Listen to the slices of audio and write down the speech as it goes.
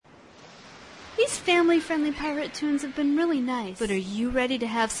These family-friendly pirate tunes have been really nice. But are you ready to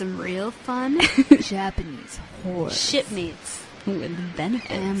have some real fun? Japanese horror. Shipmates. With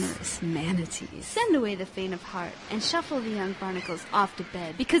benefits. Amorous manatees. Send away the faint of heart and shuffle the young barnacles off to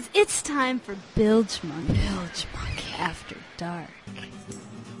bed. Because it's time for Bilgemunky. Bilgemunky After Dark.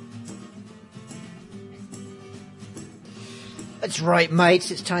 That's right,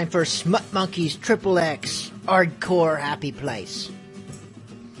 mates. It's time for Smut Monkey's Triple X Hardcore Happy Place.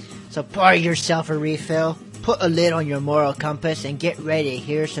 So pour yourself a refill, put a lid on your moral compass, and get ready to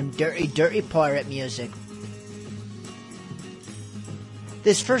hear some dirty, dirty pirate music.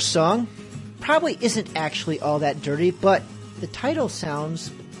 This first song probably isn't actually all that dirty, but the title sounds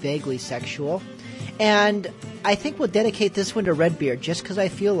vaguely sexual. And I think we'll dedicate this one to Redbeard just because I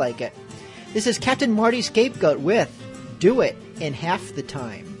feel like it. This is Captain Marty Scapegoat with Do It in Half the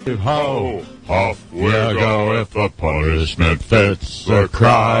Time. How off we go if the punishment fits the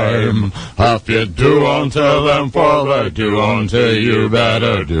crime. Half you do unto them, for they do unto you.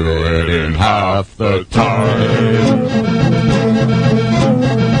 Better do it in half the time.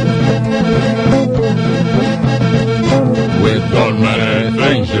 We've done many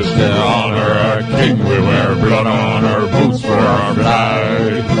things just to honor our king. We wear blood on our boots for our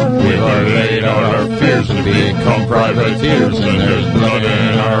flag. We've laid out our fears and become privateers, and there's blood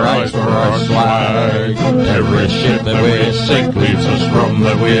in our eyes for our swag. Every ship that we sink leaves us rum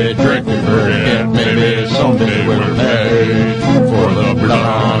that we drink. We forget maybe someday we'll pay for the blood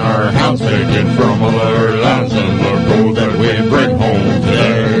on our hands taken from other lands and the gold that we bring home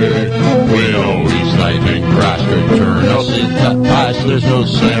today. We know each lightning crash could turn us into ice. There's no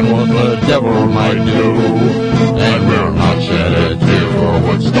saying what the devil might do, and we'll not shed a tear for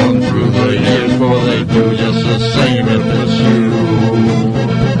what's done through the years, for they do just the same if it's you.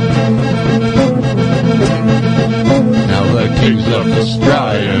 Now the king's left us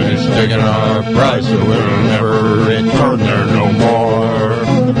dry and he's taking our prize, so we'll never return there no more.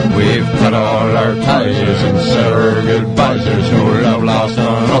 We've cut all our ties and said our goodbyes. There's no love lost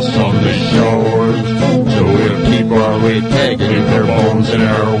on us on the shores, so we'll keep what we take, keep their bones in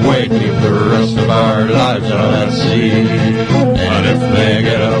our wake, keep the rest of our lives out at sea. And if they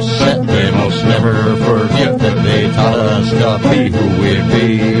get upset, they must never forget that they taught us to be who we be.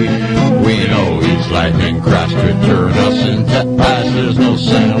 We know each lightning crash could turn us into ice. There's no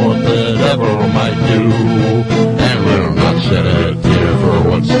saying what the devil might do, and we'll not shed a tear for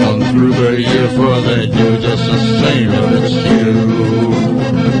what's done through the years, for they do just the same if it's you.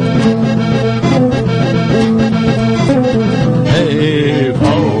 Hey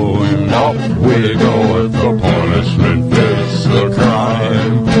ho, and off we go if the punishment fits the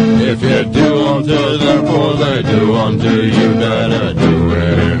crime. If you do unto them, for they do unto you, better do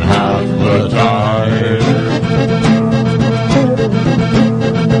it in half the time.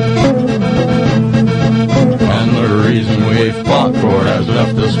 And the reason we fought for has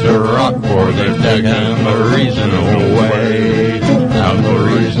left us to rock for. They've taken the reason away. Now the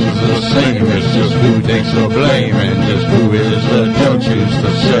reason's the same, it's just who takes the blame and just who is the judge who's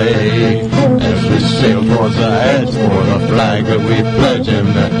to say. As we sail towards the edge for the flag that we pledge, and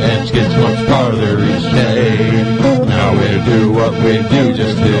the edge gets much farther each day. Now we do what we do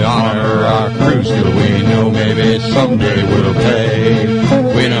just to honor our crews, till we know maybe someday we'll pay.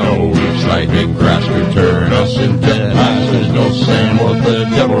 We know each lightning crash could turn us into ice. There's no saying what the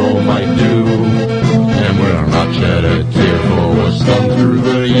devil might do, and we'll not shed a tear for what's done through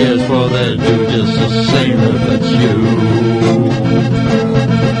the years, for they do just the same if it's you.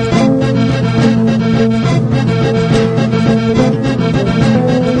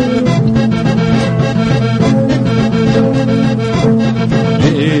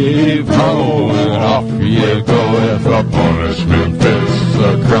 Heave ho, and off you go if the punishment fits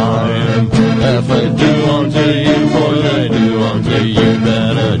the crime. If they do unto you, for they do unto you,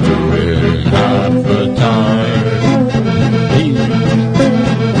 better do it in half the time.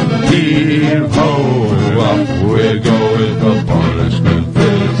 Heave ho, off we go if the punishment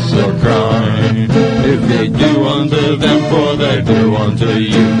fits the crime. If they do unto them, for they do unto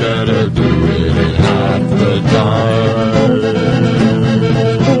you, better do it in half the time.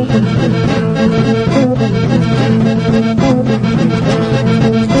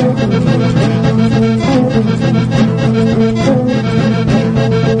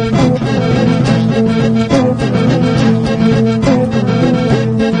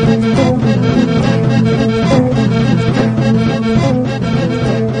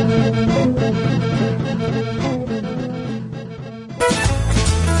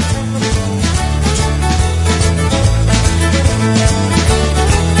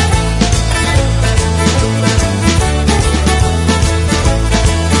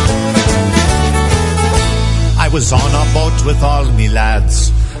 was on a boat with all me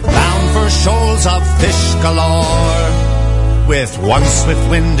lads, bound for shoals of fish galore. With one swift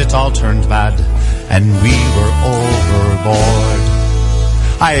wind it all turned bad, and we were overboard.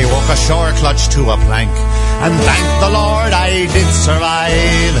 I woke ashore clutched to a plank, and thank the Lord I did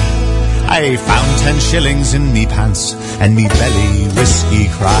survive. I found 10 shillings in me pants, and me belly whiskey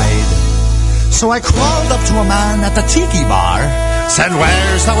cried. So I crawled up to a man at the tiki bar, said,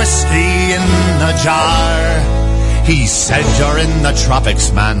 where's the whiskey in a jar? He said, you're in the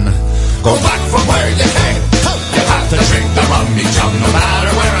tropics, man. Go back from where you came. You have to drink the rummy chum. No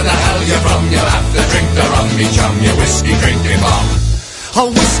matter where the hell you're from, you have to drink the rummy chum, you whiskey drinking bum. A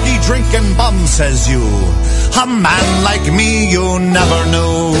whiskey drinking bum, says you. A man like me you never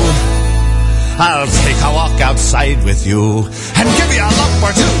knew. I'll take a walk outside with you and give you a lump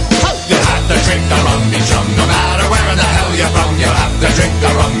or two. You have to drink the rummy chum. No matter where the hell you're from, you have to drink the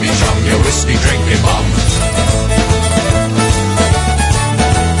rummy chum, you whiskey drinking bum.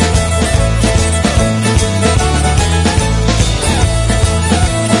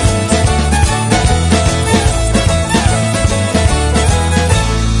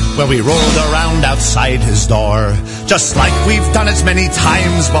 Well, we rolled around outside his door, just like we've done it many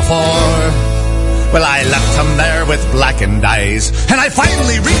times before. Well, I left him there with blackened eyes, and I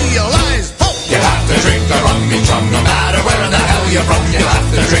finally realized, oh, you have to drink the rummy chum. No matter where the hell you're from, you have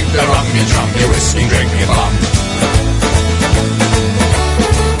to drink the rummy chum, you whiskey drinking bum.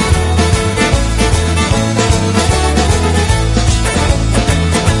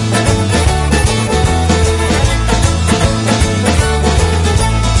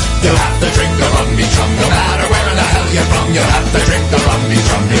 You have to drink the rummy chum, no matter where the hell you're from. You have to drink the rummy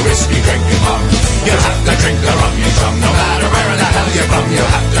chum, you whiskey drinking bum. You have to drink the rummy chum, no matter where the hell you're from. You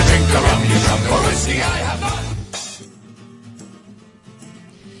have to drink the rummy chum, the whiskey I have none.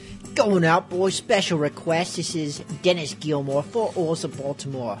 Going out, boys. Special request. This is Dennis Gilmore, 4 Oars of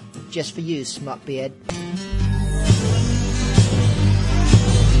Baltimore. Just for you, Smutbeard.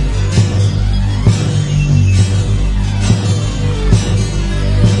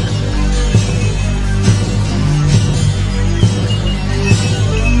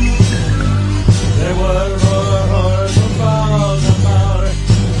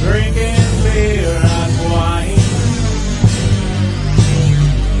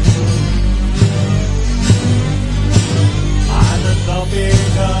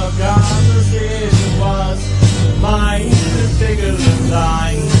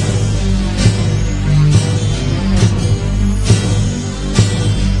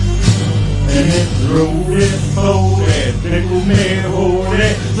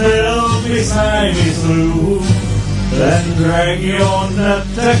 Then drag your nut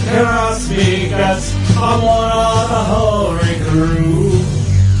across me, 'cause I'm one of the hoary crew.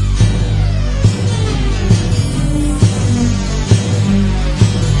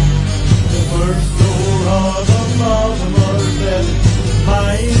 The first door of the Baltimore said,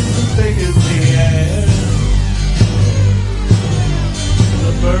 mine's as big as the air.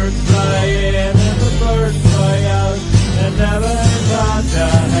 The birds fly in and the birds fly out, and never touch a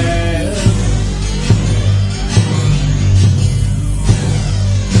hair.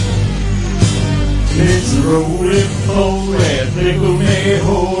 It's rolling, rolling, nickel me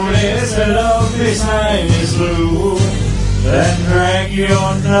holy, set up behind me slew. Then drag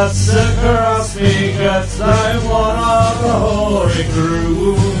your nuts across me guts, I'm one of the hoary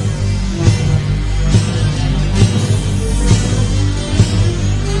crew.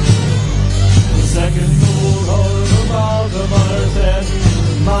 The second old horse of Baltimore said,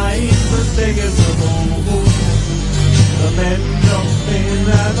 mine's as big as the moon. The men jump in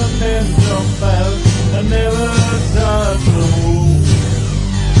and the men jump out, and never touch the moon.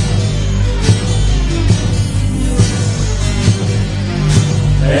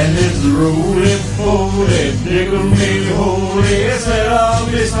 And it's rolling, folded, nickel me holy, set up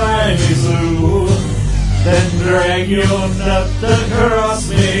behind me slew. Then drag your nut across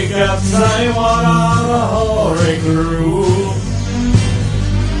me guts, I'm one of the hoary crew.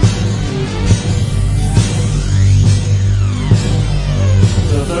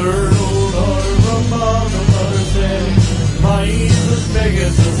 The third old horse from Baltimore said, mine's as big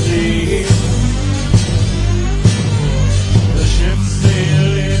as the sea. The ship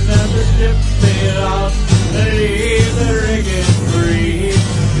sailed in and the ship sailed out, and leave the rigging free.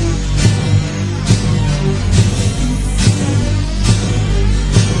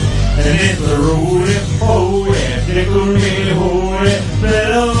 And it's a rolling, holy, nickel me holy,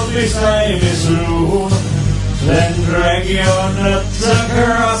 let up beside me slew. Then drag your nuts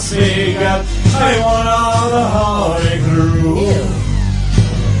across me gut, I want all the hoary crew.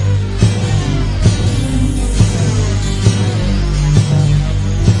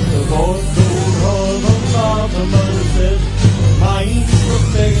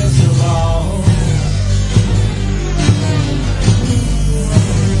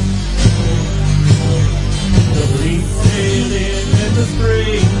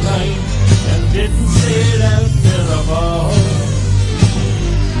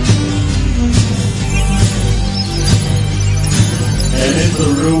 it's a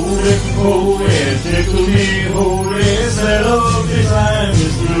rolling holy, tickle me holy, set up the time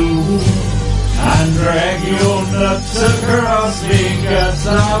is through. And drag your nuts across me, cause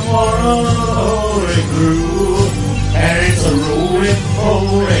I'm one of the holy crew. And it's a rolling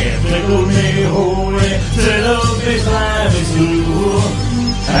holy, tickle me holy, set up the time is through.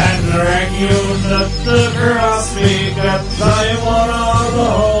 And drag your nuts across me, cause I'm one of the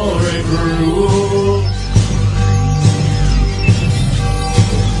holy crew.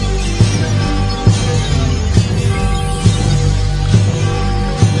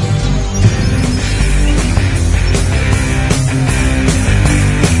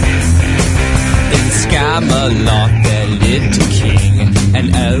 Camelot there lived a king,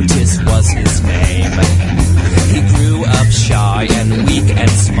 and Otis was his name. He grew up shy and weak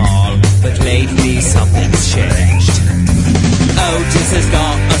and small, but lately something's changed. Otis has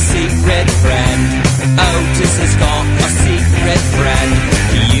got a secret friend. Otis has got a secret friend.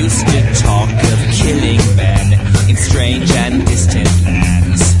 He used to talk of killing men in strange and distant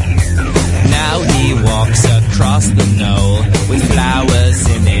lands. Now he walks across the knoll with flowers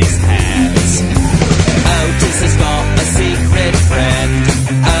in his hands. Otis has got a secret friend.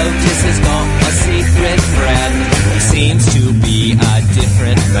 Otis has got a secret friend. He seems to be a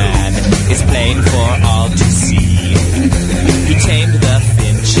different man. It's plain for all to see. He tamed the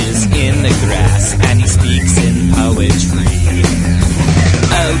finches in the grass, and he speaks in poetry.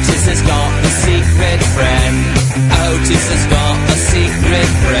 Otis has got a secret friend. Otis has got a secret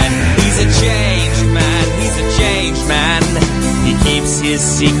friend. He's a changed man. He's a changed man. He keeps his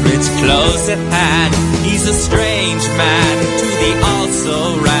secrets close at hand. He's a strange man to the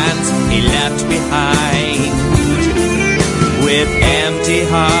also-rans he left behind, with empty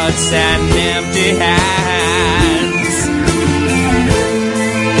hearts and empty hands.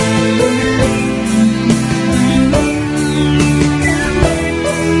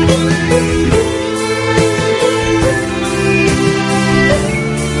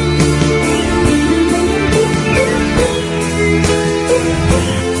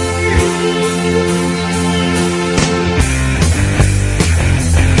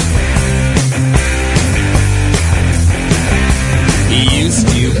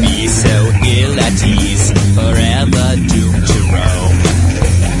 Forever doomed to roam.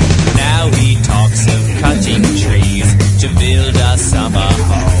 Now he talks of cutting trees to build a summer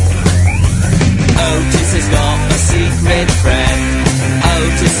home. Otis has got a secret friend.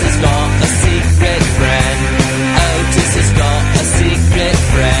 Otis has got a secret friend. Otis has got a secret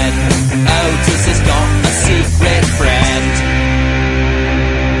friend. Otis has got a secret friend.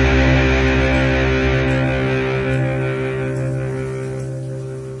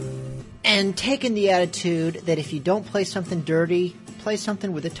 And taking the attitude that if you don't play something dirty, play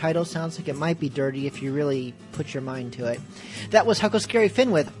something where the title sounds like it might be dirty if you really put your mind to it. That was Huckle Scary Finn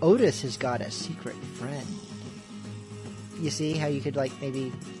with Otis Has Got a Secret Friend. You see how you could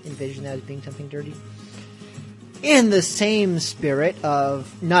maybe envision that as being something dirty? In the same spirit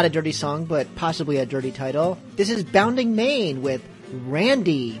of not a dirty song, but possibly a dirty title, this is Bounding Maine with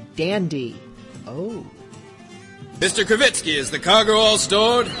Randy Dandy O. Mr. Kravitsky, is the cargo all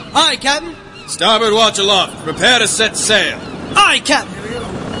stored? Aye, Captain. Starboard watch aloft. Prepare to set sail. Aye,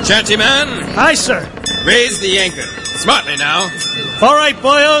 Captain. Chanty man. Aye, sir. Raise the anchor. Smartly now. All right,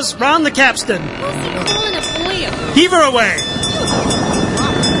 boyos. Round the capstan. Heave her away.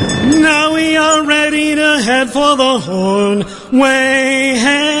 Now we are ready to head for the Horn. Way,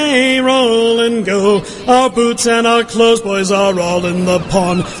 hey, roll and go. Our boots and our clothes, boys, are all in the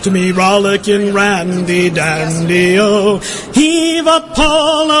pond. To me, Rollickin Randy Dandy O. Heave up,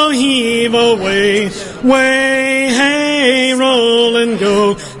 Paul, oh, heave away. Way, hey, roll and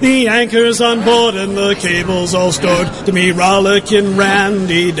go. The anchor's on board and the cable's all stored. To me, Rollickin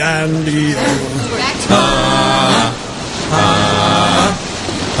Randy Dandy O.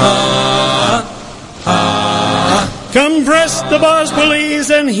 Come press the bars, pulleys,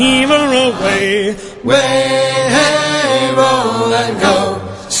 and heave her away. Way, hey, roll and go.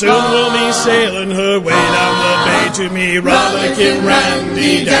 Soon we'll be sailing her way down the bay. To me, Rollickin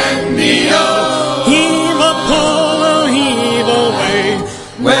Randy Dandy O. Heave a pull, oh, heave away.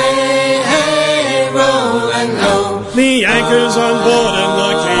 Way, hey, roll and go. The anchor's on board and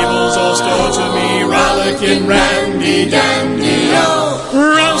the cable's all stored. To me, Rollickin Randy Dandy O.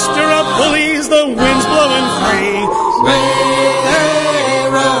 Roust her up, pulleys, the wind's blowing free. Way, hey,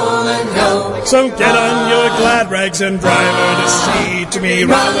 roll and go. So get on your glad rags and drive her to sea. To me,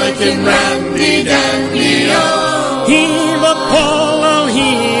 Rollickin Randy Dandy O. Heave a pull, oh,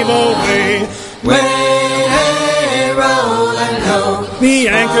 heave away. Way, hey, roll and go. The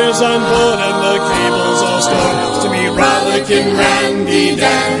anchor's on board and the cable's all all stood to meet Rollickin Randy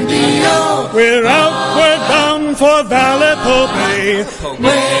Dandy O. We're outward bound for Vallejo Bay.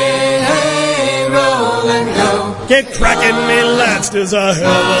 Way, hey, roll and go. Get crackin', me lads, 'tis a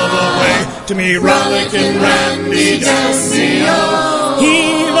hell of a way to meet Rollickin Randy Dandy O.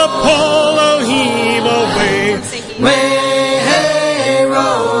 Heave a polo, heave away. Way, hey,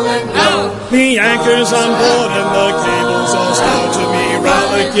 roll and go. The anchor's on board and the cable's all stowed to me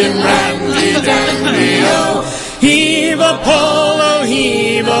Rollickin Randy Dandy O. Heave a polo,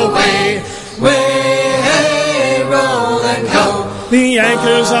 heave away. Way, hey, roll and go. The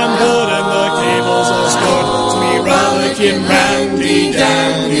anchor's on board and the cable's all stored to me Rollickin Randy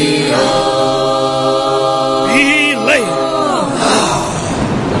Dandy O. Be late.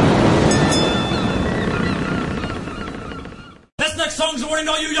 This next song's a warning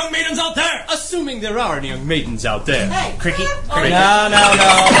to all you young maidens out there. Assuming there are any young maidens out there. Hey, Cricket. No.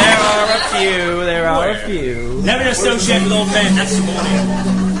 There are a few. Never associate with old men. That's the warning.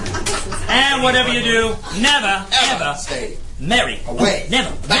 And whatever you do, never, ever stay marry. Away.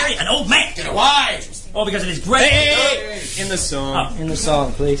 Never marry an old man. Get away. Oh, because it is great. Hey. In the song. In the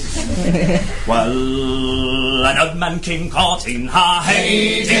song, please. Well, an old man came courting her,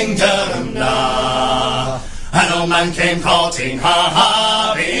 hating Durham na. An old man came courting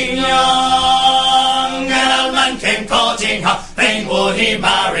her, being young. An old man came courting her, fain would he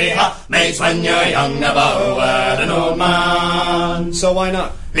marry her. Mates, when you're young, never wed an old man. So why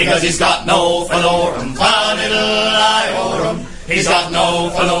not? Because he's got no falorum, fa little iorum. He's got no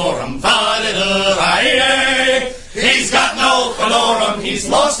falorum, fa little iorum. He's got no falorum, he's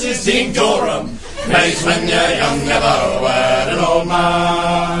lost his ding-dorum. Mates, when you're young, never wed an old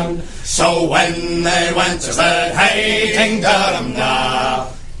man. So when they went to bed, hating Durham na.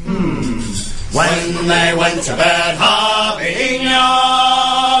 When they went to bed, being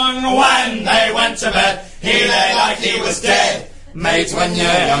young. When they went to bed, he lay like he was dead. Mates, when you're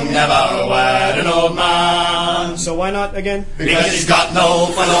young, never wed an old man. So why not again? Because he's got no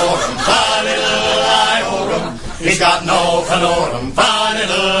falorum, fa little iorum. He's got no falorum, fa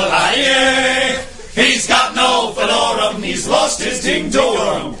little iorum. He's got no falorum, he's lost his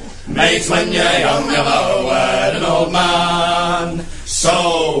ding-dorum. Mates, when you're young, never wed an old man.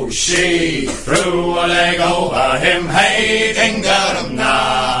 So she threw a leg over him, hating Durham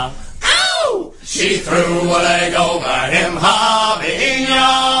na. Ow! She threw a leg over him, being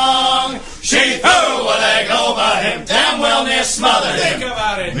young. She threw a leg over him, damn well near smothered him. Think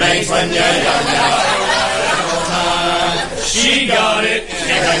about it. Mates, when you're young, never wed an old man. She got it,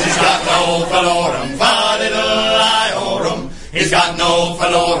 because he's got no falorum, fa little iorum. He's got no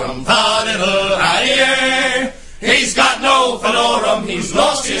falorum, fa little iorum. He's got no falorum, he's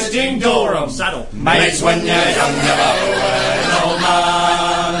lost his ding-dorum. Saddle. Mates, when you're young, never wed an old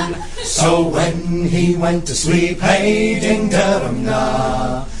man. So when he went to sleep, hating Durham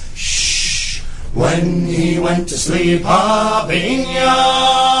na. Shh. When he went to sleep, being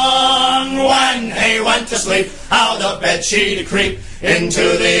young. When he went to sleep, out of bed she'd creep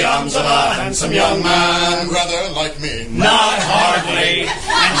into the arms of a handsome young man. Rather like me. Not hardly.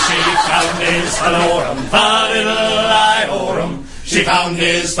 And she found his falorum, fa little iorum. She found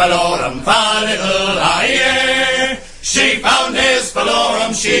his falorum, fa little iorum. She found his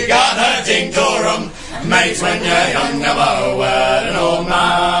falorum, she got her ding-dorum. Mates, when you're young, never wed an old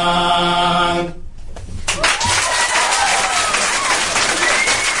man.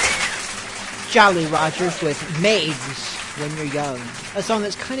 Jolly Rogers with Maids When You're Young. A song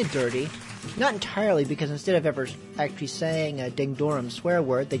that's kind of dirty. Not entirely, because instead of ever actually saying a ding-dorum swear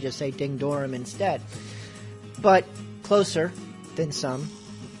word, they just say ding-dorum instead. But closer than some,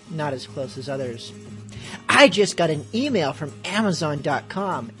 not as close as others. I just got an email from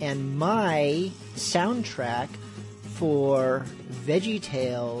Amazon.com, and my soundtrack for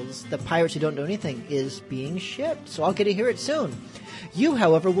VeggieTales, The Pirates Who Don't Know Anything, is being shipped, so I'll get to hear it soon. You,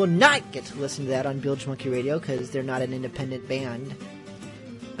 however, will not get to listen to that on Bilgemunky Radio because they're not an independent band.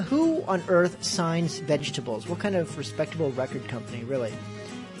 Who on earth signs Vegetables? What kind of respectable record company, really?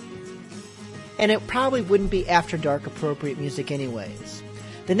 And it probably wouldn't be After Dark appropriate music anyways.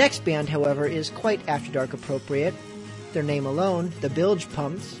 The next band, however, is quite After Dark appropriate. Their name alone, the Bilge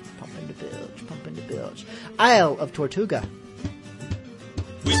Pumps. Pump into Bilge, pump into Bilge. Isle of Tortuga.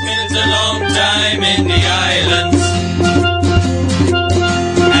 We spent a long time in the islands,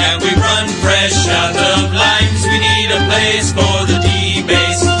 and we run fresh out of limes. We need a place for the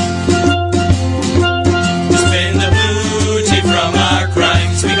D-base to spend the booty from our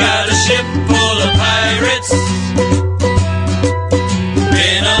crimes. We got a ship full of pirates,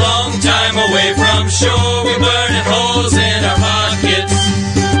 been a long time away from shore. We burning holes in our pockets.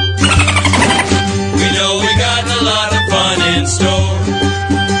 We know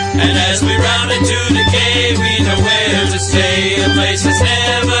as we round into decay, we know where to stay. A place that's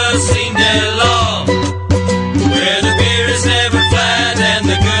never seemed that long, where the beer is never flat and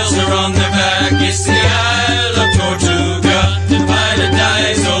the girls are on their back. It's the Isle of Tortuga, the pilot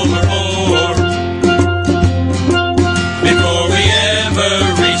dies overboard. Before we ever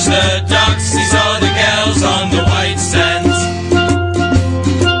reached the docks, he saw the gals on the white sands.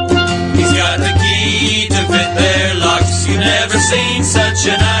 He's got the key to fit their locks. You've never seen such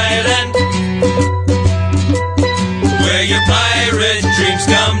an island, where your pirate dreams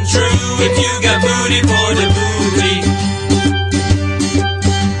come true. If you got booty for the booty,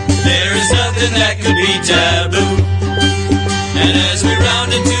 there is nothing that could be taboo. And as we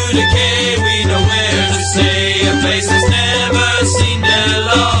round into decay, we know where to stay. A place that's never seemed that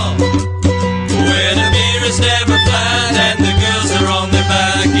long, where the beer is never flat and the girls are on their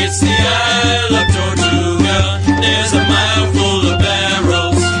back. It's the Isle of Tortuga. There's a mile full of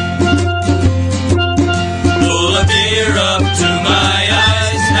barrels, full of beer up to my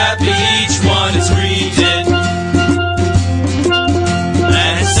eyes. Happy each one is greeted,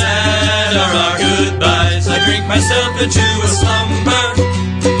 and it's sad are our goodbyes. I drink myself into a slumber,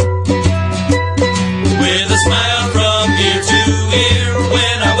 with a smile from ear to ear.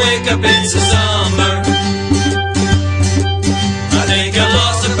 When I wake up it's a summer. I think I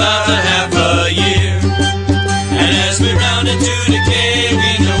lost about a half a year. And as we round into decay,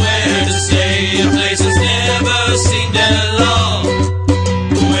 we know where to stay. A place that's never seemed that long,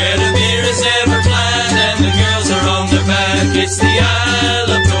 where the beer is never flat and the girls are on their back. It's the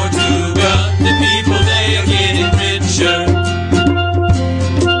Isle of Tortuga. The people, they are getting richer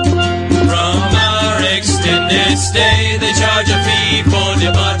from our extended stay. They charge a fee for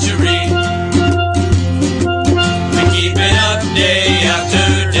debauchery. We keep it up day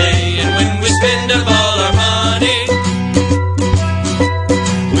after day, and when we spend up all our money,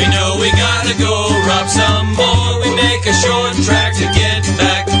 we know we gotta go rob some more. We make a short track to get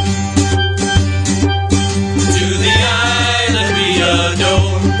back to the island we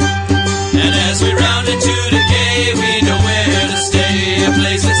adore. And as we round into decay, we know where to stay. A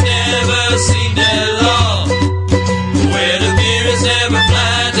place that's never seemed that long, where the beer is never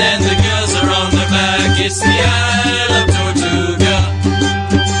flat and the girls are on their back. It's the Isle of Tortuga,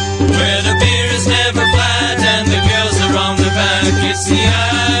 where the beer is never flat and the girls are on their back. It's the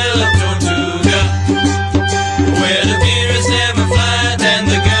Isle of Tortuga, where the beer is never flat and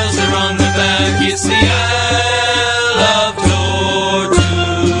the girls are on their back. It's the Isle of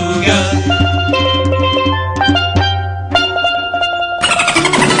Tortuga.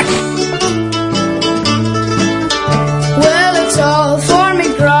 Well, it's all for me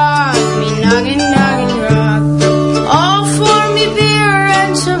grog, me noggin, noggin grog. All for me beer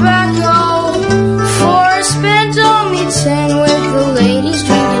and tobacco. For I spent only 10 with the ladies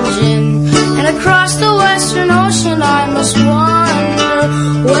drinking gin. And across the western ocean I must wander.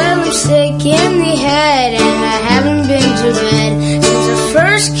 Well, I'm sick in the head and I haven't been to bed since I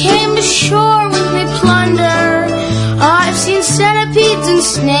first came ashore with me plunder. I've seen centipedes and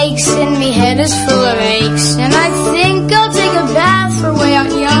snakes and me head is full of aches. And I think I'll take a bath for way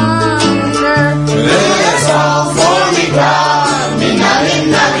out yonder. That's all for me grog, me noggin,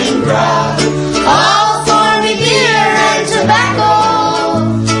 noggin grog. All for me beer and tobacco.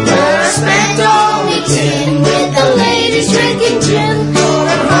 Where I spent only 10 with the ladies drinking gin.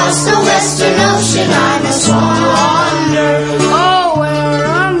 Across the western ocean I must wander. Oh, where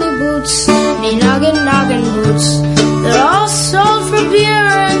are me boots, me noggin, noggin boots? They're all sold for beer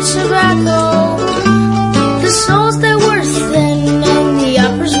and tobacco. The soles they were thin and the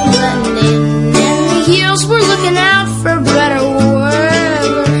uppers were letting in, and the heels were looking out for better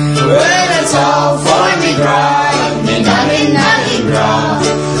weather. Well, it's all for me grog, me noggin, noggin grog.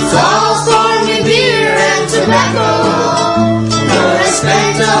 It's all for me beer and tobacco. Where I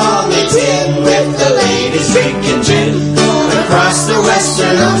spent only 10 with the ladies drinking gin. Across the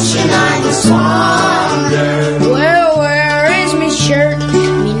western ocean I must wander. Well, where is me shirt,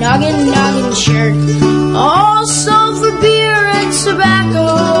 me noggin, noggin shirt? All sold for beer and tobacco.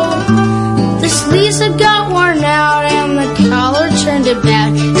 The sleeves had got worn out and the collar turned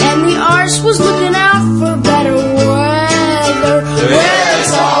about, and the arse was looking out for better weather. Well,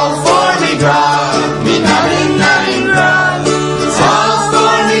 it's all for me grog, me noggin, noggin grog. It's all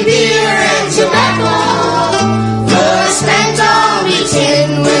for me beer and tobacco. Where I spent only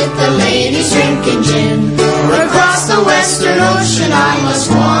 10 with the ladies drinking gin. Across the western ocean I must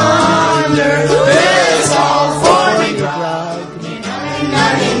wander. Well, it's all for me grog, me noggin,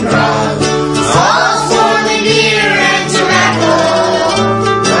 noggin grog. It's all for me beer and tobacco.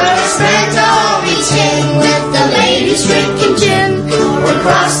 Where I spent only 10 with the ladies drinking gin.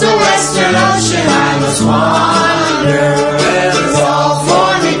 Across the western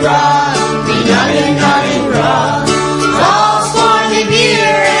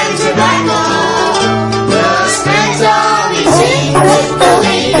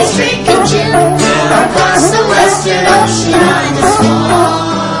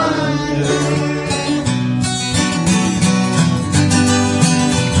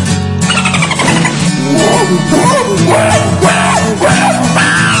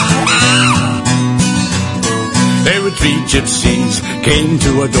There were three gypsies came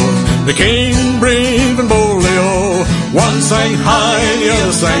to a door. They came brave and boldly, oh. One sang high, the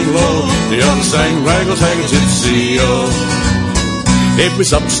other sang low. The other sang raggle-taggle gypsy, oh. It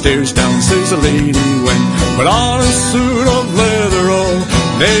was upstairs, downstairs, the lady went, put on a suit of leather, oh.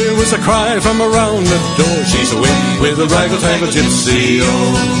 There was a cry from around the door. She's away with a raggle-taggle gypsy,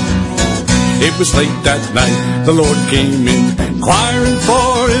 oh. It was late that night, the Lord came in, inquiring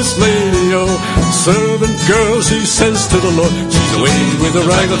for his lady, oh. Servant girl, she says to the Lord, she's away with a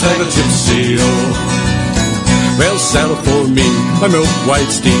raggle-taggle gypsy, oh. Well, saddle for me, my milk-white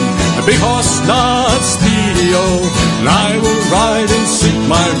steed, a big horse not speedy, oh. And I will ride and seek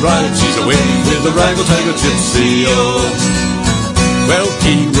my bride, she's away with a raggle-taggle gypsy, oh. Well,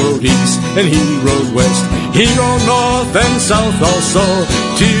 he rode east and he rode west. He rode north and south also,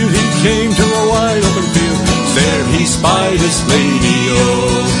 till he came to a wide open field. There he spied his lady,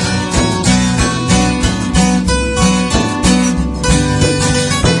 oh.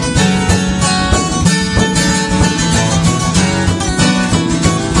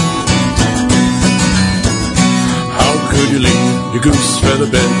 How could you leave your goose feather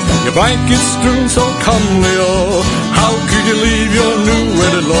bed, your blankets strewn so comely, oh? How could you leave your new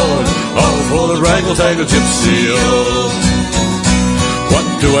wedded lord, all for the raggle-taggle gypsy, oh? What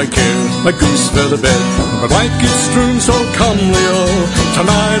do I care, my goose feather bed, my blankets strewn so comely, oh?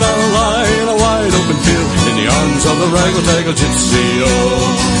 Tonight I'll lie in a wide open field, in the arms of the raggle-taggle gypsy, oh.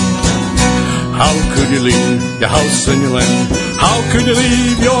 How could you leave your house and your land? How could you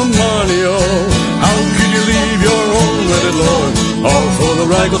leave your money, oh? How could you leave your own wedded lord, all for the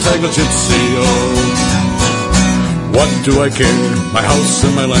raggle-taggle gypsy, oh? What do I care, my house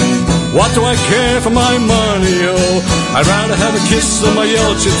and my land? What do I care for my money, oh? I'd rather have a kiss on my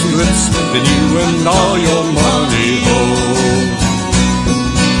yellow gypsy lips than you and all your money, oh.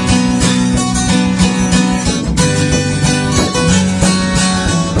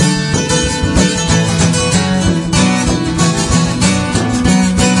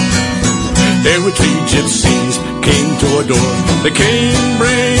 There were three gypsies came to a door. They came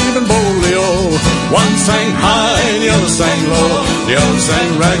brave and boldly, oh. One sang high, the other sang low. The other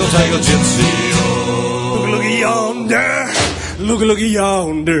sang raggle-taggle gypsy, oh. Look yonder, look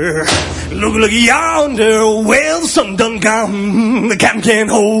yonder, look yonder. Well, the sun done gone. The captain can't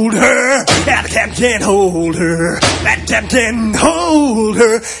hold her. Yeah, the captain can't hold her. That captain can't hold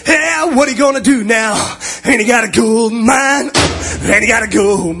her. Yeah, what he gonna do now? Ain't he got a gold mine? Ain't he got a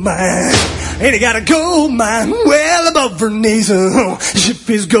gold mine? Ain't he got a gold mine well above her knees? The ship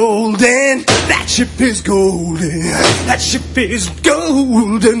is golden. That ship is golden. That ship is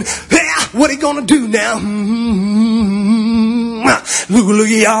golden. Yeah, what he gonna do now? Look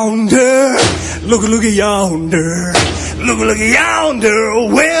yonder. Look yonder. Look yonder.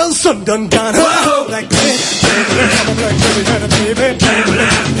 Well, sun done gone. Oh, like Black Betty had a baby.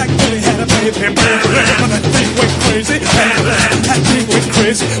 Black Betty had a baby. That thing went crazy. That thing went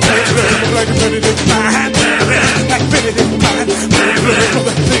crazy. Black Betty didn't mind. Black Betty didn't mind.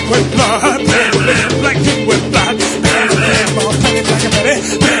 That thing went blind. Black thing went blind. Oh, Betty, Black Betty.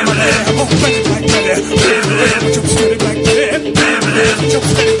 Oh, Betty, Black Betty. Jump steady, Black Betty. Jump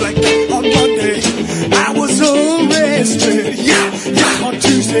steady, Black Betty. On Monday, I was arrested. Yeah, on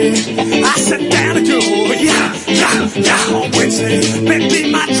Tuesday, I sat down to go. Yeah, on Wednesday,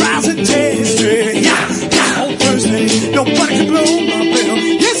 maybe my trials and tests. Yeah, on Thursday, nobody can blow my bell.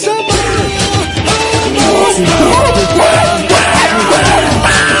 Yes, I'm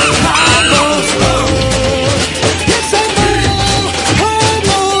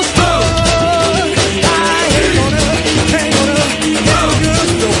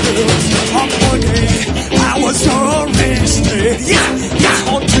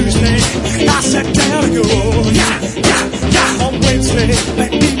Yeah, on Tuesday, I sat down to go. Yeah, on Wednesday,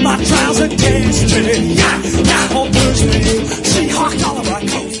 maybe my trials and tests. Yeah, on Thursday, she hawked all of my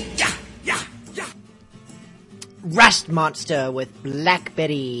clothes. Yeah. Rust Monster with Black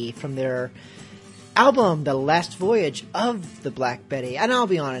Betty from their album, The Last Voyage of the Black Betty. And I'll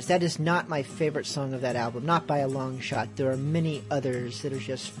be honest, that is not my favorite song of that album, not by a long shot. There are many others that are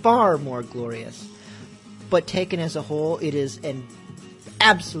just far more glorious. But taken as a whole, it is an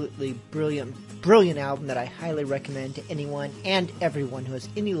absolutely brilliant album that I highly recommend to anyone and everyone who has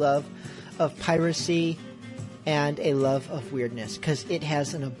any love of piracy and a love of weirdness, because it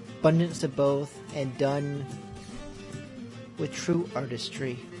has an abundance of both and done with true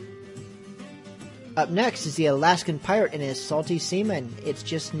artistry. Up next is the Alaskan Pirate and his Salty Seaman. It's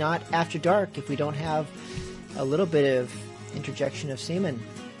just not After Dark if we don't have a little bit of interjection of seaman.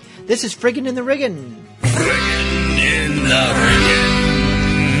 This is Friggin' in the Riggin'. Friggin' in the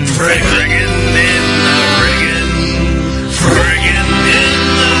riggin'. Friggin' in the riggin'.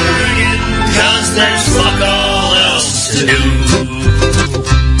 there's fuck all else to do.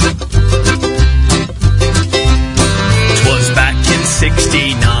 'Twas back in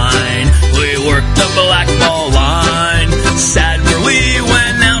 '69, we worked the blackball line. Sad where we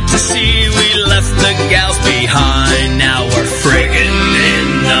went out to sea, we left the gals behind. Now we're friggin' in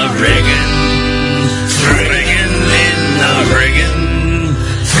the riggin', friggin' in the riggin',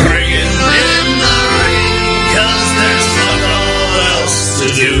 friggin' in the riggin', 'cause there's fuck all else to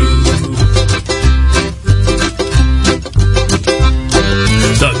do.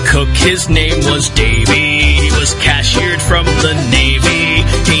 The cook, his name was Davy, he was cashiered from the Navy.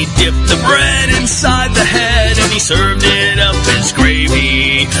 He dipped the bread inside the head and he served it up as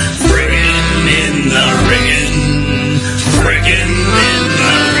gravy. Friggin' in the riggin', friggin' in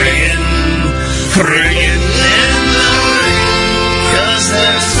the riggin', friggin' in the riggin', 'cause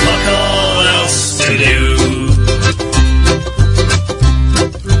there's fuck all else to do.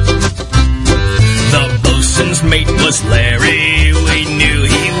 The bosun's mate was Larry, we knew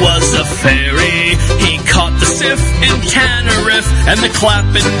he was a fairy. He caught the Sif in Tanariff and the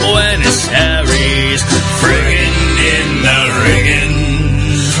Clap in Buenos Aires. Friggin' in the riggin',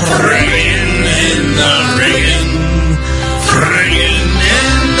 friggin' in the riggin', friggin'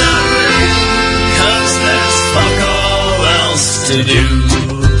 in the riggin', 'cause there's fuck all else to do.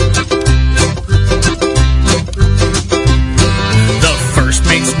 The first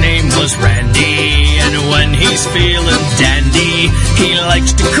mate's name was Randy, and when he's feeling dandy, he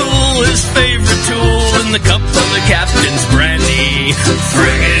likes to cool his favorite tool in the cup of the captain's brandy.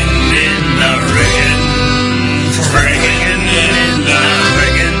 Friggin' in the riggin', friggin' in the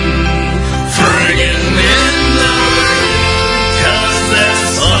riggin', friggin' in the riggin', 'cause there's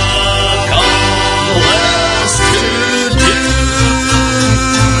fuck all else to do.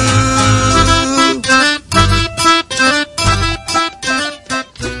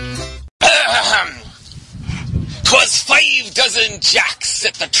 'Twas 5 dozen jacks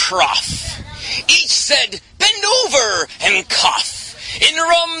at the trough. Each said, bend over and cough. In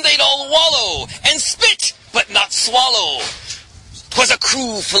rum they'd all wallow and spit, but not swallow. 'Twas a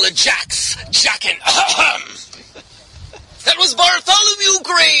crew full of jacks, jackin', that was Bartholomew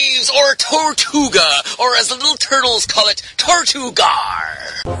Graves, or Tortuga, or as the little turtles call it,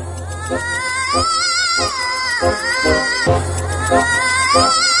 Tortugar.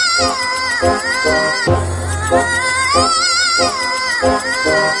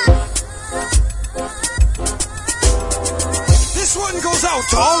 This one goes out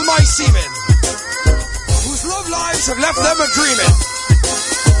to all my seamen, whose love lives have left them a-dreamin'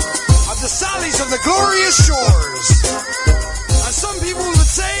 of the sallies of the glorious shores, as some people would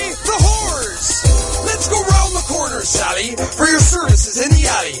say, the whores. Let's go round the corner, Sally, for your services in the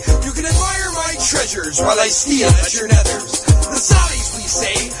alley. You can admire my treasures while I steal at your nethers. The sallies, we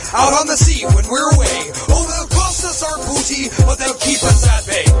say, out on the sea when we're away. Oh, they'll cost us our booty, but they'll keep us at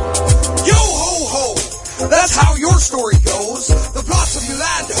bay. Yo ho ho! That's how your story goes. The plots of you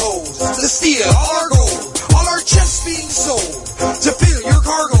land hoes to steal all our gold, all our chests being sold to fill your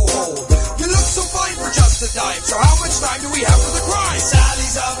cargo hold. You look so fine for just a dime, so how much time do we have for the crime?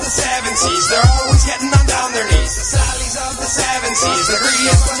 Sallies of the 70s, they're always getting on down their knees. The sallies of the 70s, the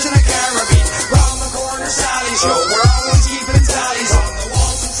greediest bunch in the Caribbean. Round the corner Sally show, we're always keeping tallies on the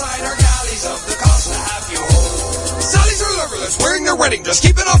walls inside our galleys of the cost to have you hold. Sallies are loverless, wearing their wedding dress,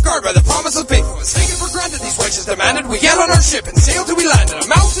 keeping off guard by the promise of faithfulness. Taken for granted, these wenches demanded we get on our ship and sail till we landed a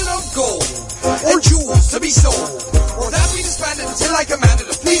mountain of gold, or jewels to be sold, or that we disbanded until I commanded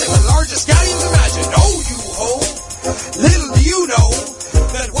a fleet of the largest galleons imagined. Oh, you ho! Little do you know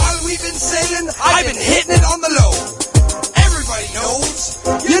that while we've been sailing, I've been hitting it on the low. Everybody knows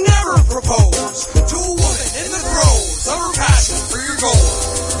you never propose to a woman in the throes of her passion for your gold.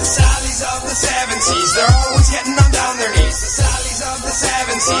 The sallies of the 70s, they're always getting on down their knees. The sallies of the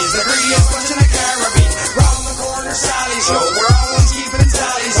 70s, the greediest bunch in the Caribbean. Round the corner Sally show, we're always keeping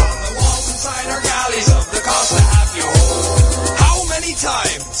tallies on the walls inside our galleys of the cost to have you hold. How many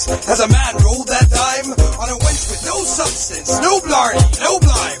times has a man rolled that dime on a wench with no substance, no blarney, no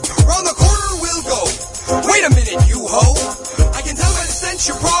blime? Round the corner we'll go. Wait a minute, you ho! I can tell by the stench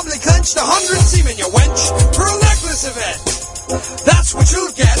you probably clenched 100 seamen, you wench, for a necklace event. That's what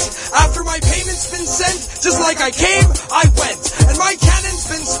you'll get after my payment's been sent. Just like I came, I went, and my cannon's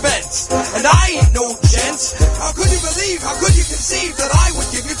been spent. And I ain't no gent. How could you believe, how could you conceive that I would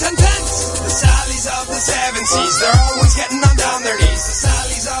give you 10 pence? The sallies of the 70s, they're always getting on down their knees. The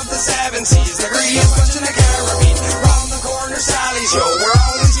sallies of the 70s, the greediest bunch in the Caribbean. Round the corner Sally show, we're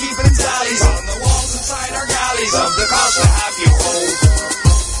always keeping tallies on the walls inside our galleys of the cost to have you hold.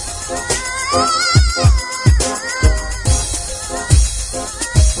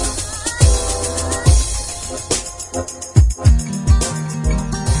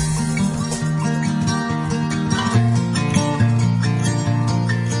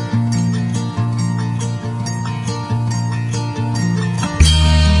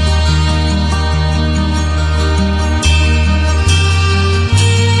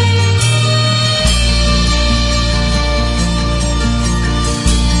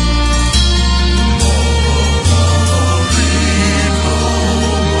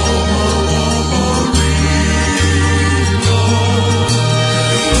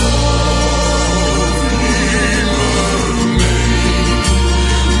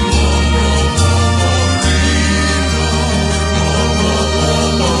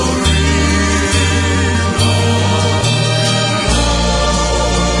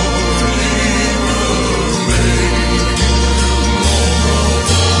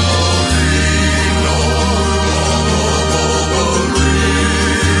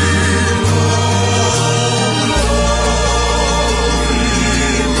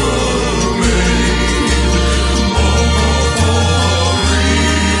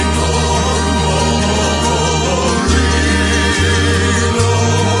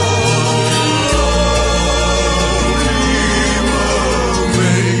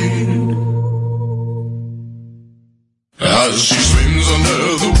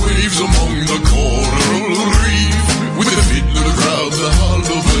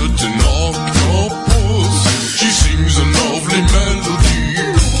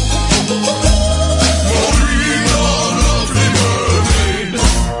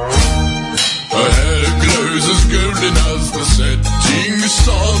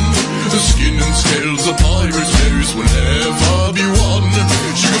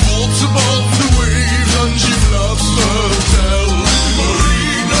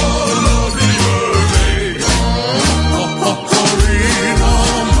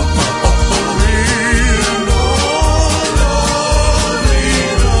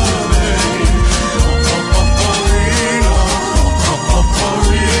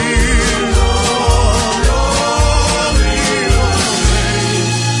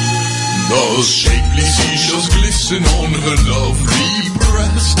 bouncing on her lovely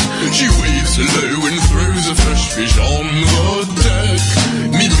breast. She waves hello and throws a fresh fish on the deck.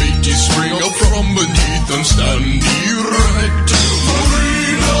 Me matey spring up from beneath and stand erect.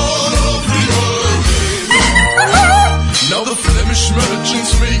 Marina, lovely mermaid. Now the Flemish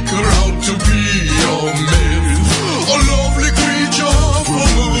merchants make her out to be a myth, a lovely creature, half a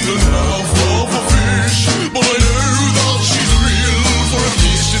moon and half of a fish. But I know that she's real, for I've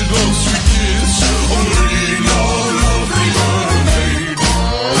tasted her sweet kiss. Marina, lovely mermaid.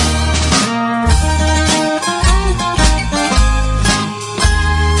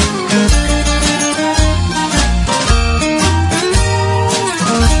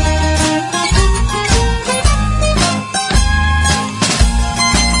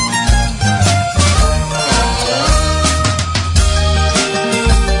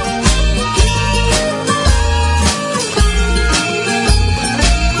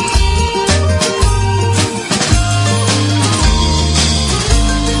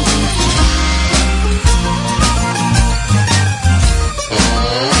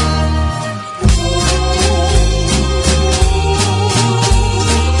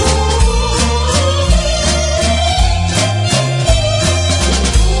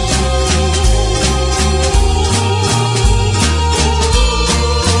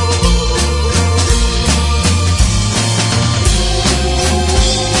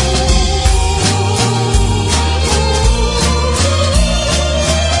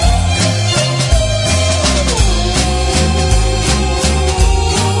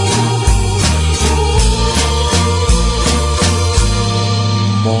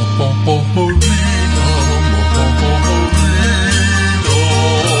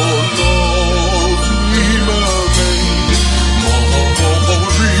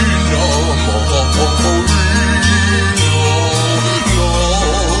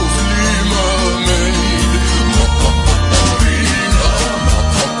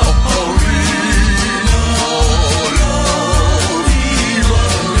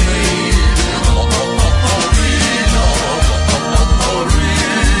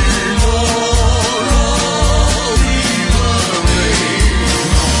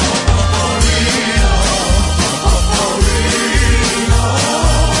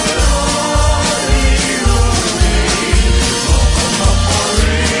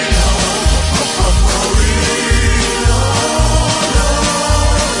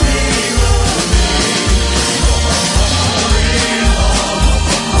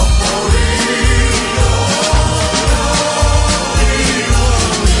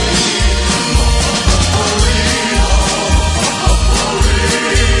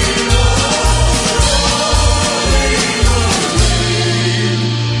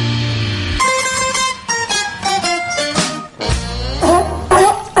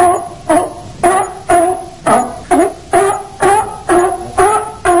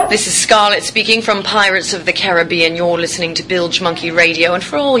 This is Scarlett speaking from Pirates of the Caribbean. You're listening to Bilgemunky Radio, and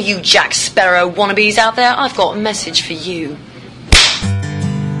for all you Jack Sparrow wannabes out there, I've got a message for you.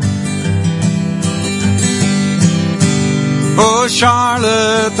 Oh,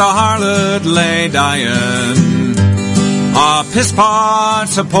 Charlotte, the harlot lay dying, a piss pot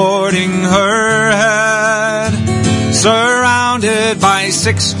supporting her head, surrounded by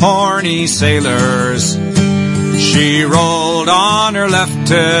 6 horny sailors. She rolled on her left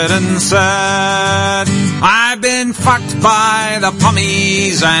tit and said, I've been fucked by the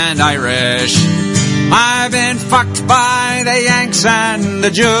Pommies and Irish. I've been fucked by the Yanks and the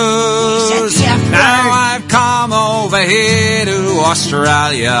Jews. Now I've come over here to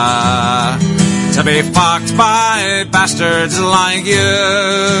Australia to be fucked by bastards like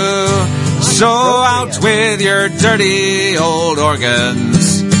you. So out with your dirty old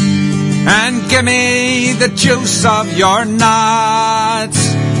organs and give me the juice of your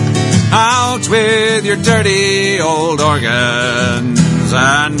nuts. Out with your dirty old organs,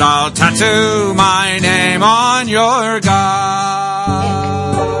 and I'll tattoo my name on your guts.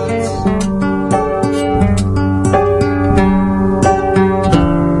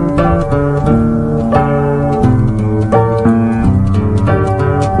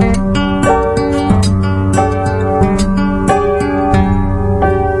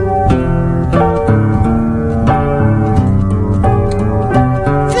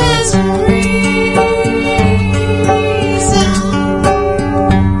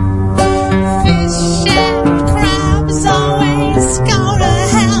 Fish and crabs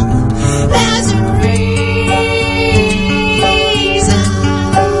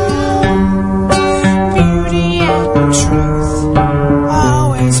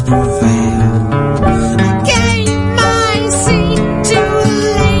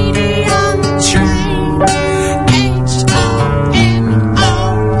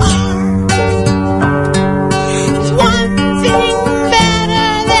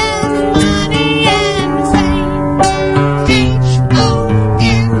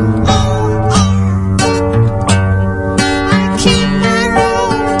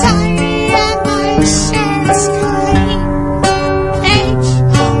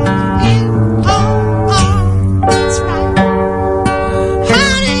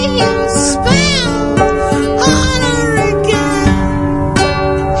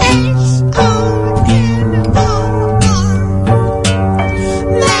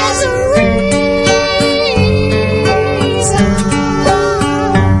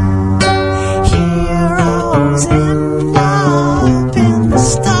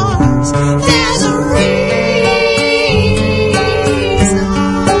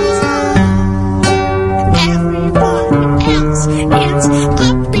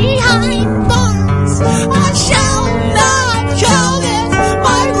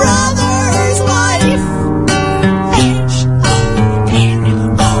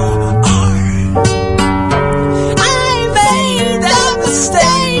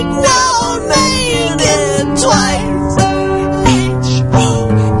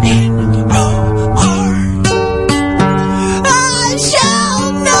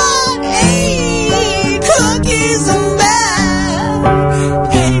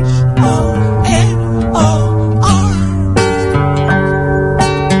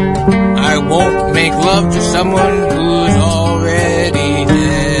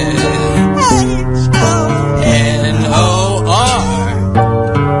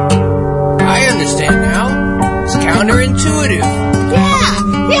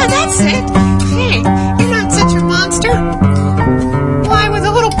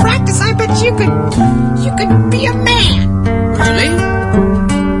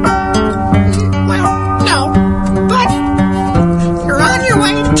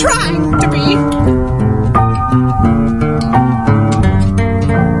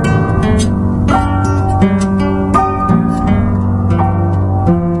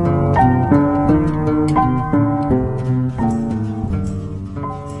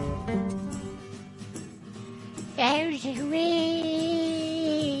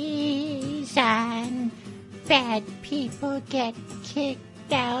bad people get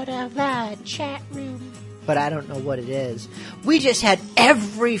kicked out of the chat room. But I don't know what it is. We just had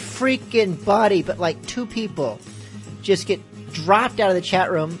every freaking body but like 2 people just get dropped out of the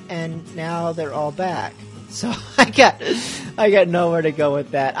chat room, and now they're all back. So I got nowhere to go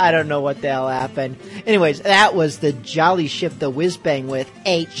with that. I don't know what the hell happened. Anyways, that was the Jolly Ship the Whiz Bang with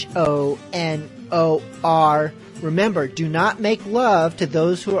Honor. Remember, do not make love to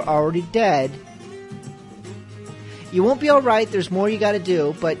those who are already dead. You won't be alright, there's more you gotta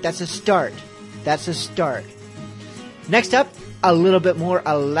do, but that's a start. That's a start. Next up, a little bit more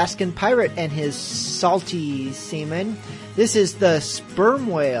Alaskan Pirate and his salty semen. This is the Sperm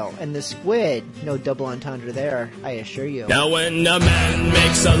Whale and the Squid. No double entendre there, I assure you. Now when a man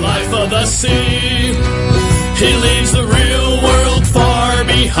makes a life of the sea, he leaves the real world far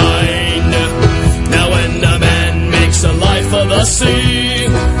behind. Now when a man makes a life of the sea,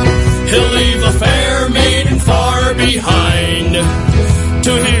 he'll leave a fair maiden far behind,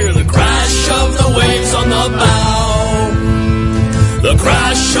 to hear the crash of the waves on the bow, the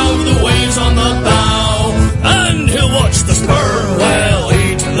crash of the waves on the bow, and he'll watch the sperm whale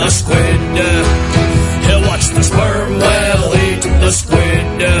eat the squid. He'll watch the sperm whale eat the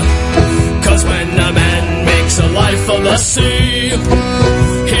squid. 'Cause when a man makes a life of the sea,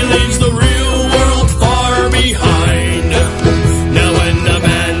 he leaves the real world far behind. Now when a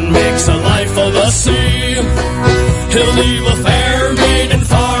man makes a life of the sea, he'll leave a fair maiden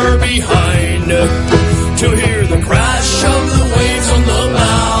far behind, to hear the crash of the waves on the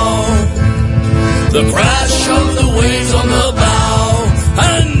bow, the crash of the waves on the bow,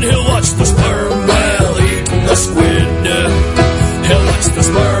 and he'll watch the sperm whale eat the squid. He'll watch the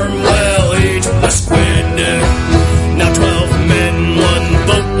sperm whale eat the squid. Now 12 men, 1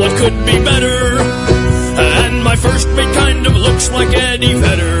 boat, what could be better? And my first mate kind of looks like Eddie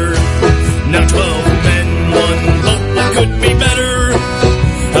Vedder. Now 12 men, 1 boat, what could be better?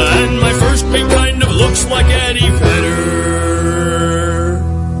 And my first mate kind of looks like Eddie Vedder.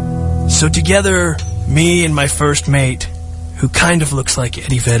 So together, me and my first mate, who kind of looks like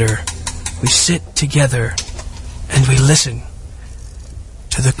Eddie Vedder, we sit together and we listen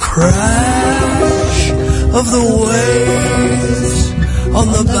to the crash of the waves on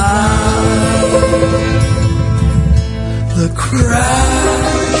the bow, the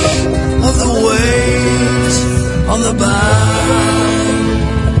crash of the waves on the bow,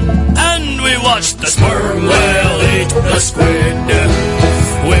 and we watch the sperm whale eat the squid.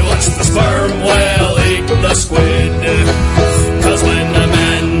 We watch the sperm whale eat the squid. 'Cause when a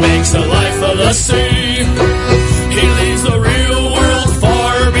man makes a life of the sea, he leaves the real world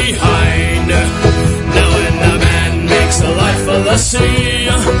far behind. Now when a man makes a life of the sea,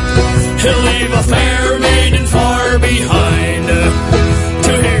 he'll leave a fair maiden far behind,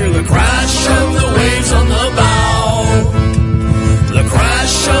 to hear the crash of the waves on the bow, the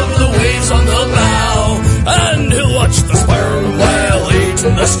crash of the waves on the bow, and he'll watch the sperm whale eat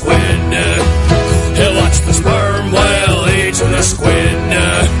the squid. He'll watch the sperm whale eat the squid.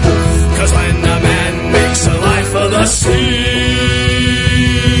 'Cause when a man makes a life of the sea,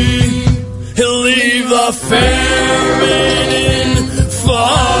 he'll leave a fair maiden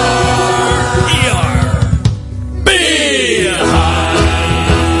far behind.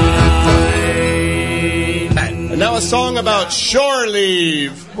 And now a song about shore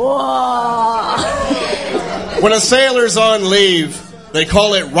leave. Whoa. When a sailor's on leave, they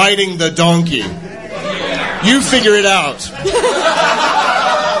call it riding the donkey. You figure it out.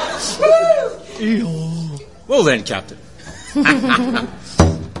 Well then, Captain.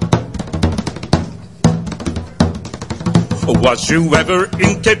 Was you ever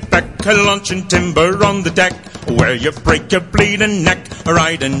in Quebec, launching timber on the deck, where you break your bleeding neck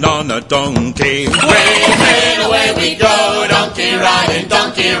riding on a donkey? Way, hey, away we go, donkey riding,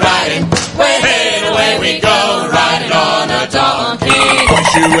 donkey riding. Way, hey, away we go, riding on a donkey. Was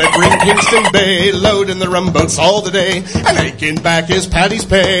you ever in Kingston Bay, loading the rumboats all the day, and aching back his Paddy's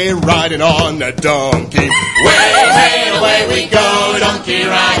pay, riding on a donkey? Way, hey, away we go, donkey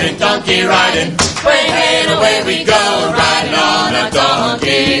riding, donkey riding. Way, hey, away we go, riding on a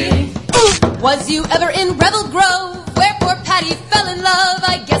donkey. Was you ever in Rebel Grove, where poor Patty fell in love?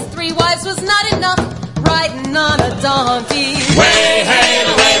 I guess 3 wives was not enough, riding on a donkey. Way, hey,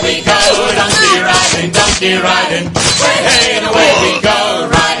 away we go, donkey riding, donkey riding. Way, hey, away we go,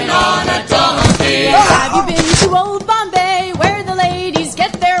 riding on a donkey. Have you been to old Bombay, where the ladies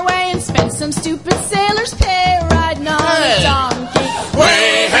get their way and spend some stupid sailor's pay, riding on a donkey?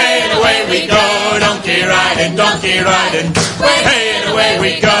 Way, hey, away we go, donkey riding, donkey riding. Way, hey, away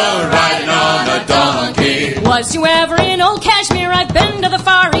we go, riding on a donkey. Was you ever in old Kashmir? I've been to the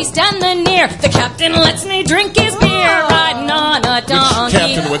Far we standing near. The captain lets me drink his beer, riding on a donkey.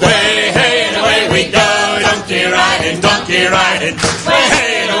 Captain with Way, hey, and away we go, donkey riding, donkey riding. Way,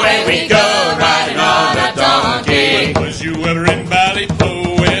 hey, and away we go, riding on a donkey. Was you ever in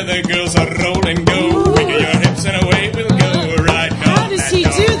Ballypo where the girls are roll and go? Wiggle your hips and away we'll go, riding on How does he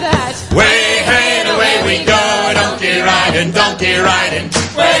do that? Way, hey, and away we go, donkey riding, donkey riding.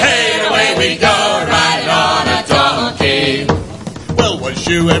 Way, hey, and away we go, riding on a donkey. Well, was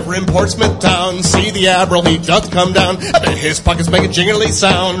you ever in Portsmouth town? See the Admiral, he doth come down. I bet his pockets make a jingly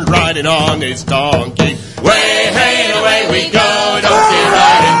sound, riding on his donkey. Way, hey, and away we go, donkey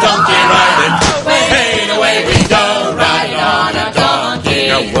riding, donkey riding. Way, hey, and away we go, riding on a donkey.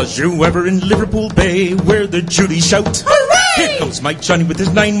 Now, was you ever in Liverpool Bay where the Judy shout? Hooray! Here goes my Johnny with his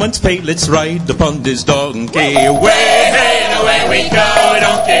 9 months' pay. Let's ride upon this donkey. Way, hey, and away we go,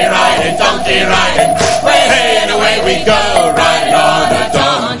 donkey riding, donkey riding. Way, hey, and away we go, riding on a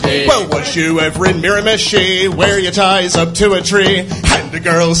donkey. Well, was you ever in Miramichi where you ties up to a tree and the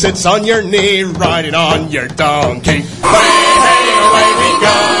girl sits on your knee riding on your donkey? Way, hey, and away we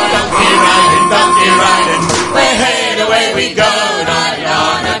go, donkey riding, donkey riding. Way, hey, and away we go, riding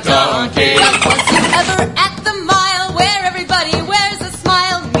on a donkey. Was you ever at the mile where everybody wears a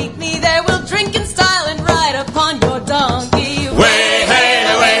smile? Meet me there, we'll drink in style and ride upon your donkey. Way, hey,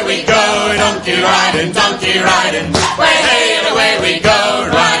 and away we go, donkey riding, donkey riding. Way, hey, and away we go,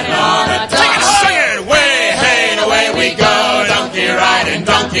 riding on a donkey. Way, hey, and away we go, donkey riding,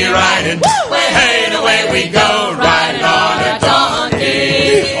 donkey riding. Way, hey, and away we go, riding on a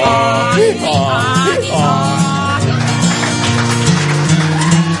donkey.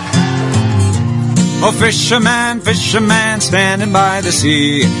 Oh, fisherman, fisherman, standing by the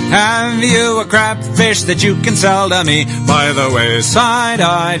sea, have you a crabfish that you can sell to me? By the wayside,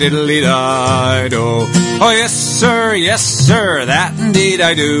 I diddly-di-do. Oh, yes, sir, that indeed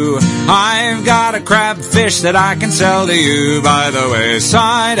I do. I've got a crabfish that I can sell to you. By the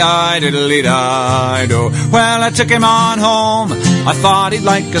wayside, I diddly-di-do. Well, I took him on home, I thought he'd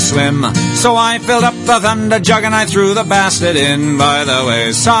like a swim, so I filled up the thunder jug and I threw the bastard in. By the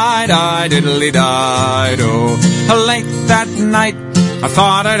wayside, I diddly-di-do. Late that night, I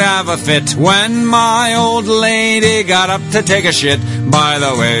thought I'd have a fit when my old lady got up to take a shit. By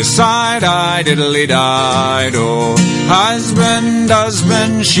the wayside, I diddly-di-do. Husband,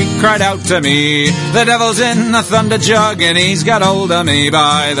 husband, she cried out to me, the devil's in the thunder jug and he's got hold of me.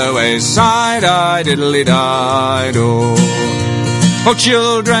 By the wayside, I diddly-di-do. Oh,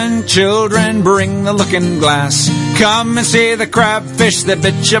 children, children, bring the looking glass. Come and see the crabfish that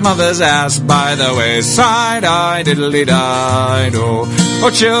bit your mother's ass. By the wayside, I diddly-di-do. Oh,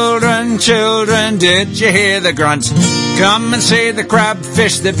 children, children, did you hear the grunt? Come and see the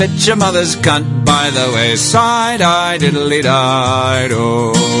crabfish that bit your mother's cunt. By the wayside, I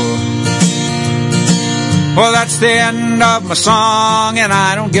diddly-di-do. Well, that's the end of my song, and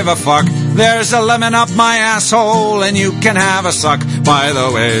I don't give a fuck. There's a lemon up my asshole, and you can have a suck. By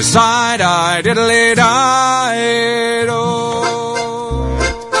the wayside, I diddly-di-do.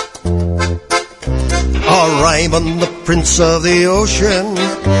 A rhyme on the prince of the ocean,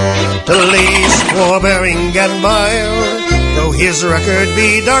 to ladies forbearing and mild. Though his record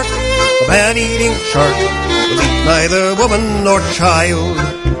be dark, the man-eating shark will eat neither woman nor child.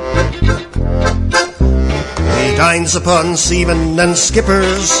 He dines upon seamen and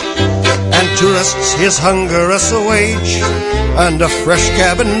skippers, and tourists his hunger assuage, and a fresh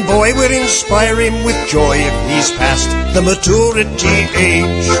cabin boy would inspire him with joy if he's past the maturity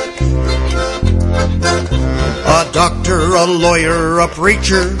age. A doctor, a lawyer, a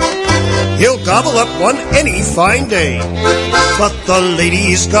preacher, he'll gobble up one any fine day. But the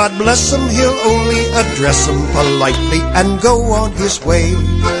ladies, God bless him, he'll only address them politely and go on his way.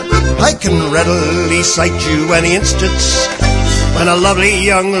 I can readily cite you an instance when a lovely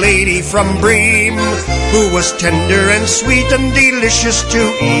young lady from Bream, who was tender and sweet and delicious to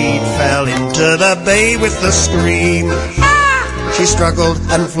eat, fell into the bay with a scream. She struggled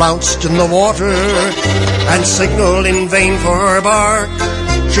and flounced in the water and signaled in vain for her bark.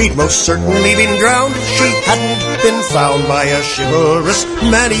 She'd most certainly been drowned if she hadn't been found by a chivalrous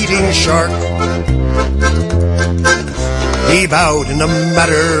man-eating shark. He bowed in a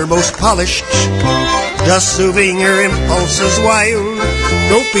manner most polished, just soothing her impulses wild.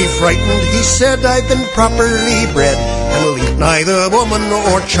 Don't be frightened, he said, I've been properly bred, and will eat neither woman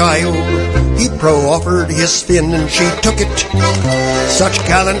or child. He proffered his fin and she took it, such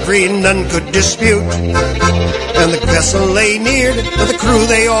gallantry none could dispute. And the vessel lay neared, and the crew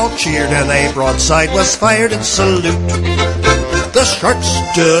they all cheered, and a broadside was fired in salute. The shark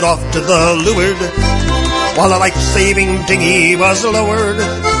stood off to the leeward, while a life-saving dinghy was lowered.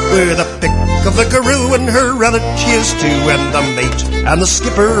 We're the pick of the Karoo and her relatives too, and the mate and the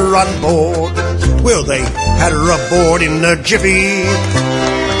skipper on board. Well, they had her aboard in a jiffy.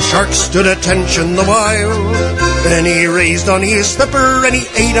 The shark stood attention the while. Then he raised on his flipper and he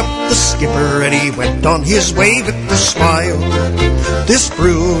ate up the skipper, and he went on his way with a smile. This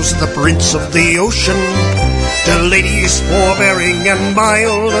proves the prince of the ocean, the ladies forbearing and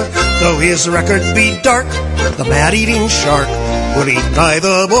mild. Though his record be dark, the man-eating shark will eat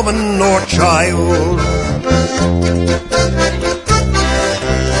neither woman nor child.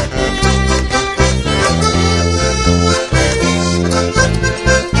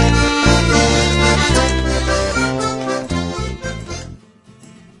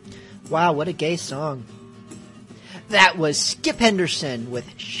 Wow, what a gay song. That was Skip Henderson with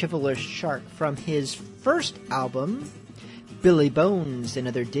Chivalrous Shark from his first album, Billy Bones and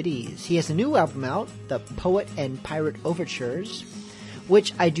Other Ditties. He has a new album out, The Poet and Pirate Overtures,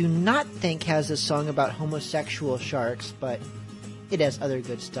 which I do not think has a song about homosexual sharks, but it has other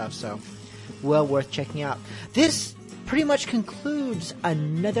good stuff, so well worth checking out. This pretty much concludes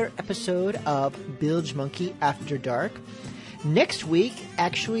another episode of Bilgemunky After Dark. Next week,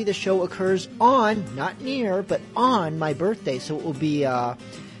 actually, the show occurs on, not near, but on my birthday, so it will be a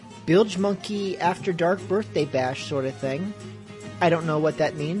Bilgemunky After Dark birthday bash sort of thing. I don't know what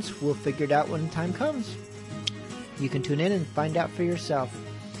that means. We'll figure it out when the time comes. You can tune in and find out for yourself.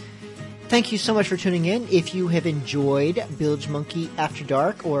 Thank you so much for tuning in. If you have enjoyed Bilgemunky After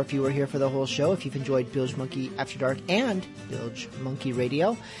Dark, or if you were here for the whole show, if you've enjoyed Bilgemunky After Dark and Bilgemunky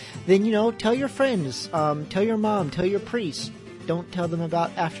Radio, then, tell your friends, tell your mom, tell your priest. Don't tell them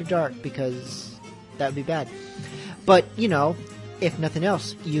about After Dark, because that would be bad. But, if nothing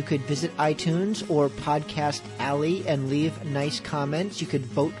else, you could visit iTunes or Podcast Alley and leave nice comments. You could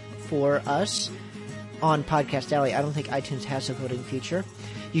vote for us on Podcast Alley. I don't think iTunes has a voting feature.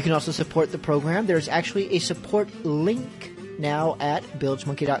 You can also support the program. There's actually a support link now at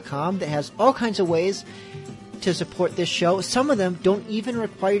bilgemunky.com that has all kinds of ways to support this show. Some of them don't even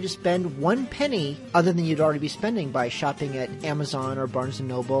require you to spend 1 penny other than you'd already be spending by shopping at Amazon or Barnes &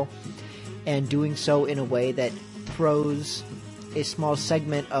 Noble, and doing so in a way that throws a small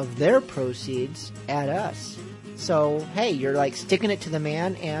segment of their proceeds at us. So, hey, you're like sticking it to the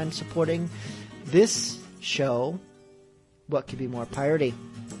man and supporting this show. What could be more piratey?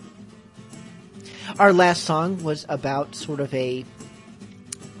 Our last song was about sort of a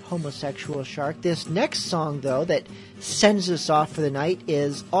homosexual shark. This next song, though, that sends us off for the night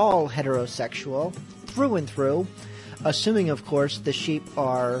is all heterosexual, through and through, assuming, of course, the sheep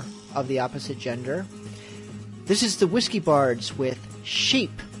are of the opposite gender. This is the Whiskey Bards with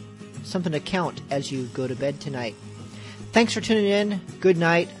Sheep, something to count as you go to bed tonight. Thanks for tuning in. Good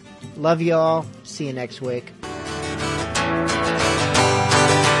night. Love you all. See you next week.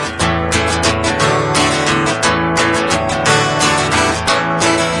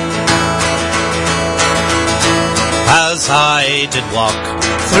 As I did walk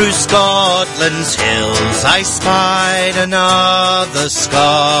through Scotland's hills, I spied another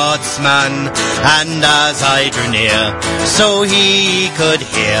Scotsman, and as I drew near, so he could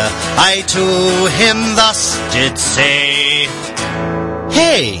hear, I to him thus did say,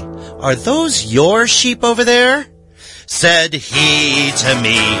 "Hey, are those your sheep over there?" Said he to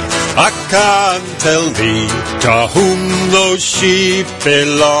me, "I can't tell thee to whom those sheep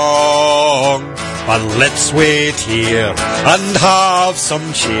belong, but let's wait here and have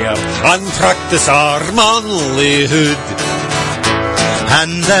some cheer and practice our manlyhood."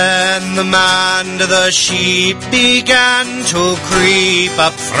 And then the man to the sheep began to creep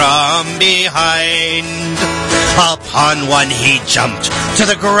up from behind. Upon one he jumped, to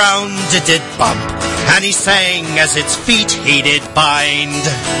the ground it did bump, and he sang as its feet he did bind.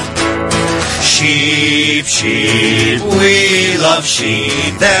 Sheep, sheep, we love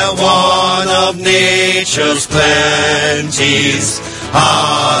sheep, they're one of nature's plenties.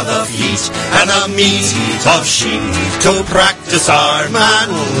 Ah, the feet and the meat of sheep, to practice our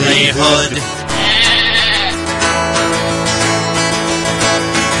manlyhood.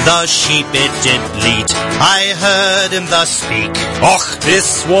 The sheep it did bleat, I heard him thus speak, "Och,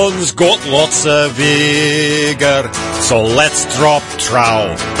 this one's got lots of vigour, so let's drop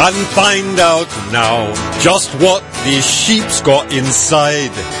trow and find out now just what these sheep's got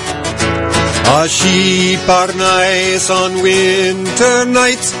inside." A sheep are nice on winter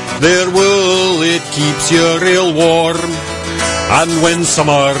nights, their wool it keeps you real warm. And when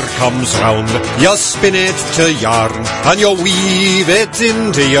summer comes round, you spin it to yarn, and you weave it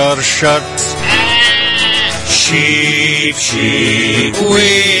into your shirt. Sheep, sheep,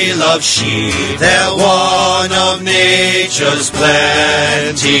 we love sheep. They're one of nature's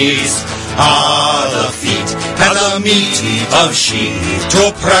plenties. Are the feet and the meat of sheep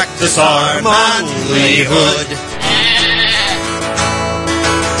to practice our manlyhood.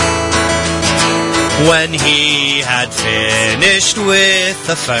 When he had finished with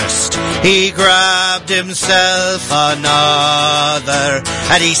the first, he grabbed himself another,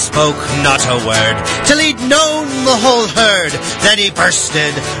 and he spoke not a word till he'd known the whole herd. Then he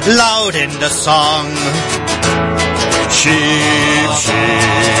bursted loud into song. Sheep,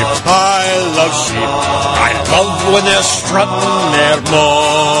 sheep, I love sheep. I love when they're strutting their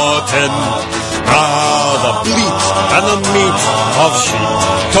mutton. The bleat and the meat of sheep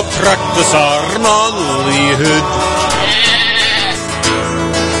to practice our manlyhood.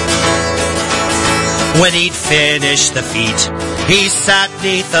 When he'd finished the feat, he sat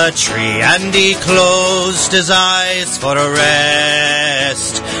neath a tree and he closed his eyes for a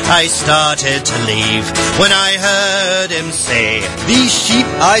rest. I started to leave when I heard him say, these sheep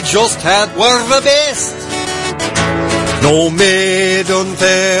I just had were the best. No maiden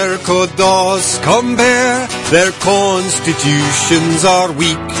there could thus compare, their constitutions are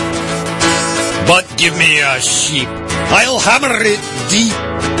weak. But give me a sheep, I'll hammer it deep,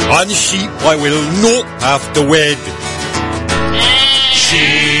 on sheep I will not have to wed.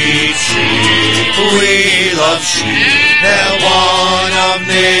 Sheep, sheep, we love sheep, they're one of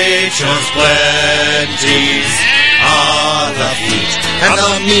nature's plenties. Are the feet and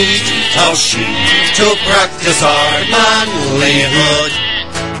the meat of sheep to practice our manlyhood.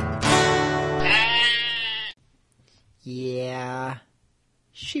 Yeah,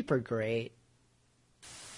 sheep are great.